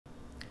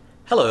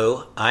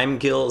Hello, I'm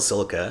Gil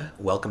Zilkha.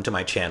 Welcome to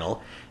my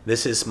channel.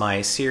 This is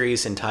my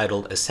series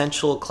entitled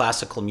Essential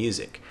Classical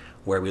Music,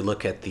 where we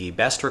look at the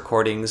best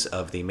recordings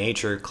of the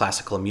major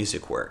classical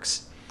music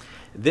works.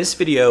 This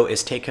video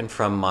is taken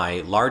from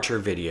my larger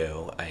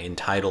video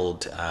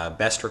entitled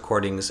Best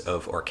Recordings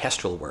of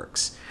Orchestral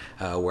Works,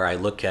 where I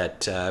look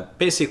at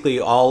basically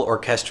all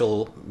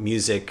orchestral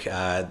music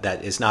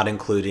that is not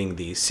including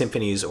the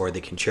symphonies or the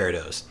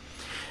concertos.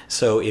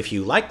 So if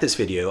you like this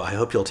video, I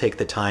hope you'll take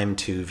the time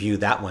to view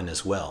that one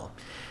as well.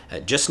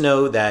 Just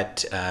know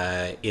that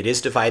it is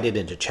divided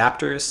into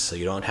chapters, so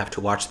you don't have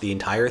to watch the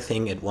entire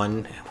thing at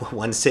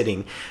one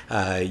sitting.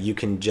 You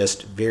can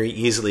just very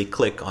easily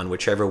click on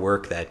whichever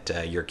work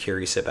that you're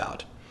curious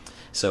about.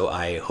 So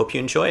I hope you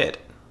enjoy it.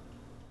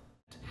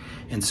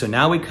 And so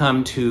now we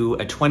come to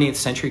a 20th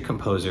century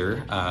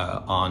composer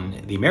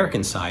on the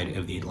American side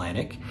of the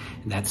Atlantic,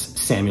 and that's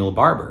Samuel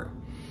Barber.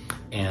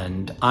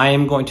 And I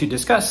am going to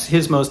discuss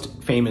his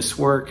most famous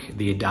work,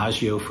 the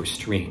Adagio for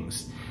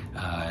strings.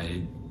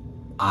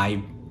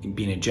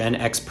 Being a Gen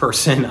X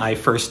person, I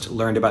first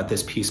learned about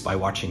this piece by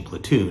watching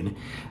Platoon.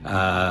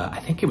 I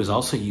think it was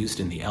also used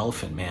in The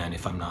Elephant Man,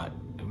 if I'm not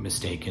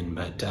mistaken,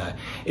 but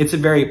it's a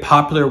very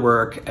popular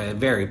work,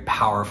 very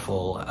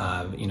powerful,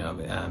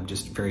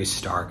 just very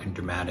stark and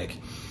dramatic.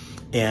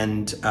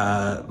 And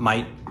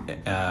my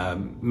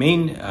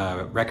main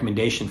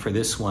recommendation for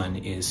this one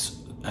is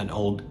an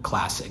old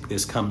classic.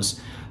 This comes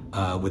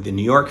with the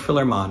New York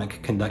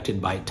Philharmonic,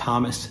 conducted by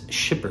Thomas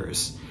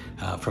Schippers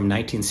from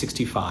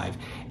 1965.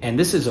 And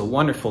this is a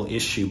wonderful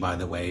issue, by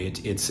the way.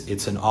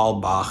 It's an all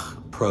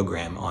Bach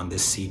program on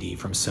this CD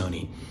from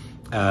Sony.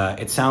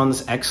 It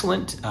sounds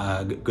excellent,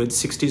 good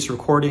 60s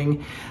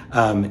recording,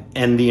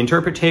 and the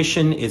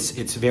interpretation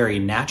it's very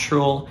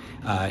natural.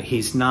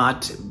 He's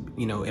not,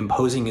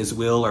 imposing his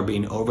will or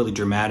being overly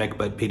dramatic,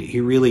 but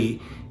he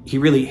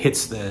really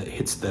hits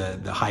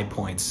the high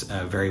points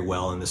very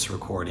well in this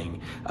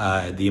recording.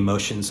 The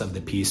emotions of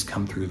the piece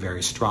come through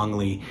very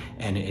strongly,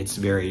 and it's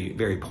very,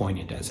 very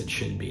poignant, as it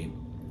should be.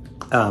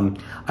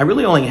 I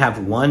really only have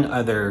one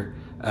other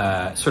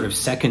sort of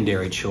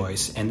secondary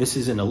choice, and this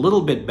is in a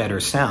little bit better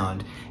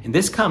sound, and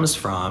this comes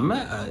from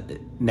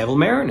Neville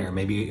Marriner,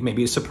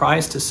 maybe a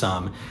surprise to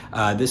some.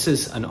 This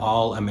is an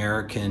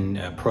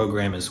all-American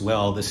program as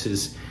well.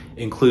 This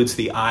includes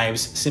the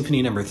Ives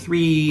Symphony No.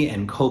 3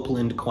 and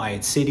Copeland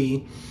Quiet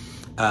City.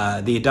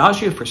 The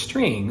Adagio for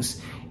strings,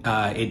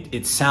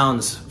 it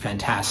sounds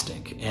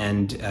fantastic,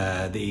 and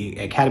the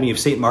Academy of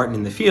St. Martin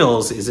in the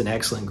Fields is an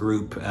excellent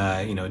group,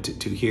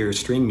 to hear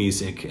string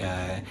music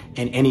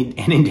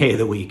any day of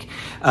the week.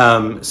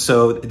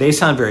 So they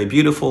sound very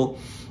beautiful.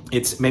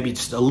 It's maybe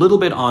just a little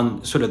bit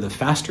on sort of the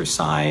faster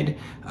side.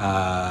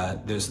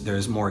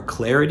 There's more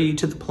clarity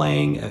to the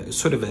playing,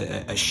 sort of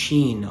a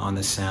sheen on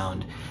the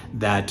sound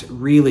that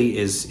really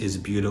is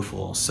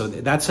beautiful. So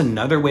that's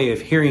another way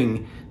of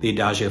hearing the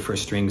Adagio for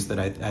strings that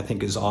I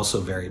think is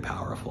also very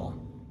powerful.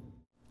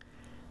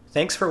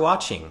 Thanks for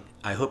watching.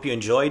 I hope you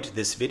enjoyed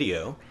this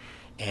video.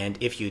 And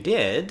if you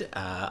did,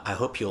 I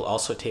hope you'll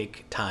also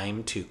take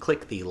time to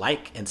click the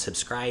like and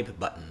subscribe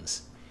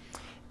buttons.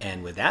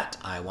 And with that,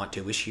 I want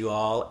to wish you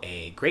all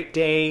a great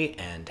day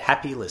and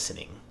happy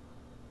listening.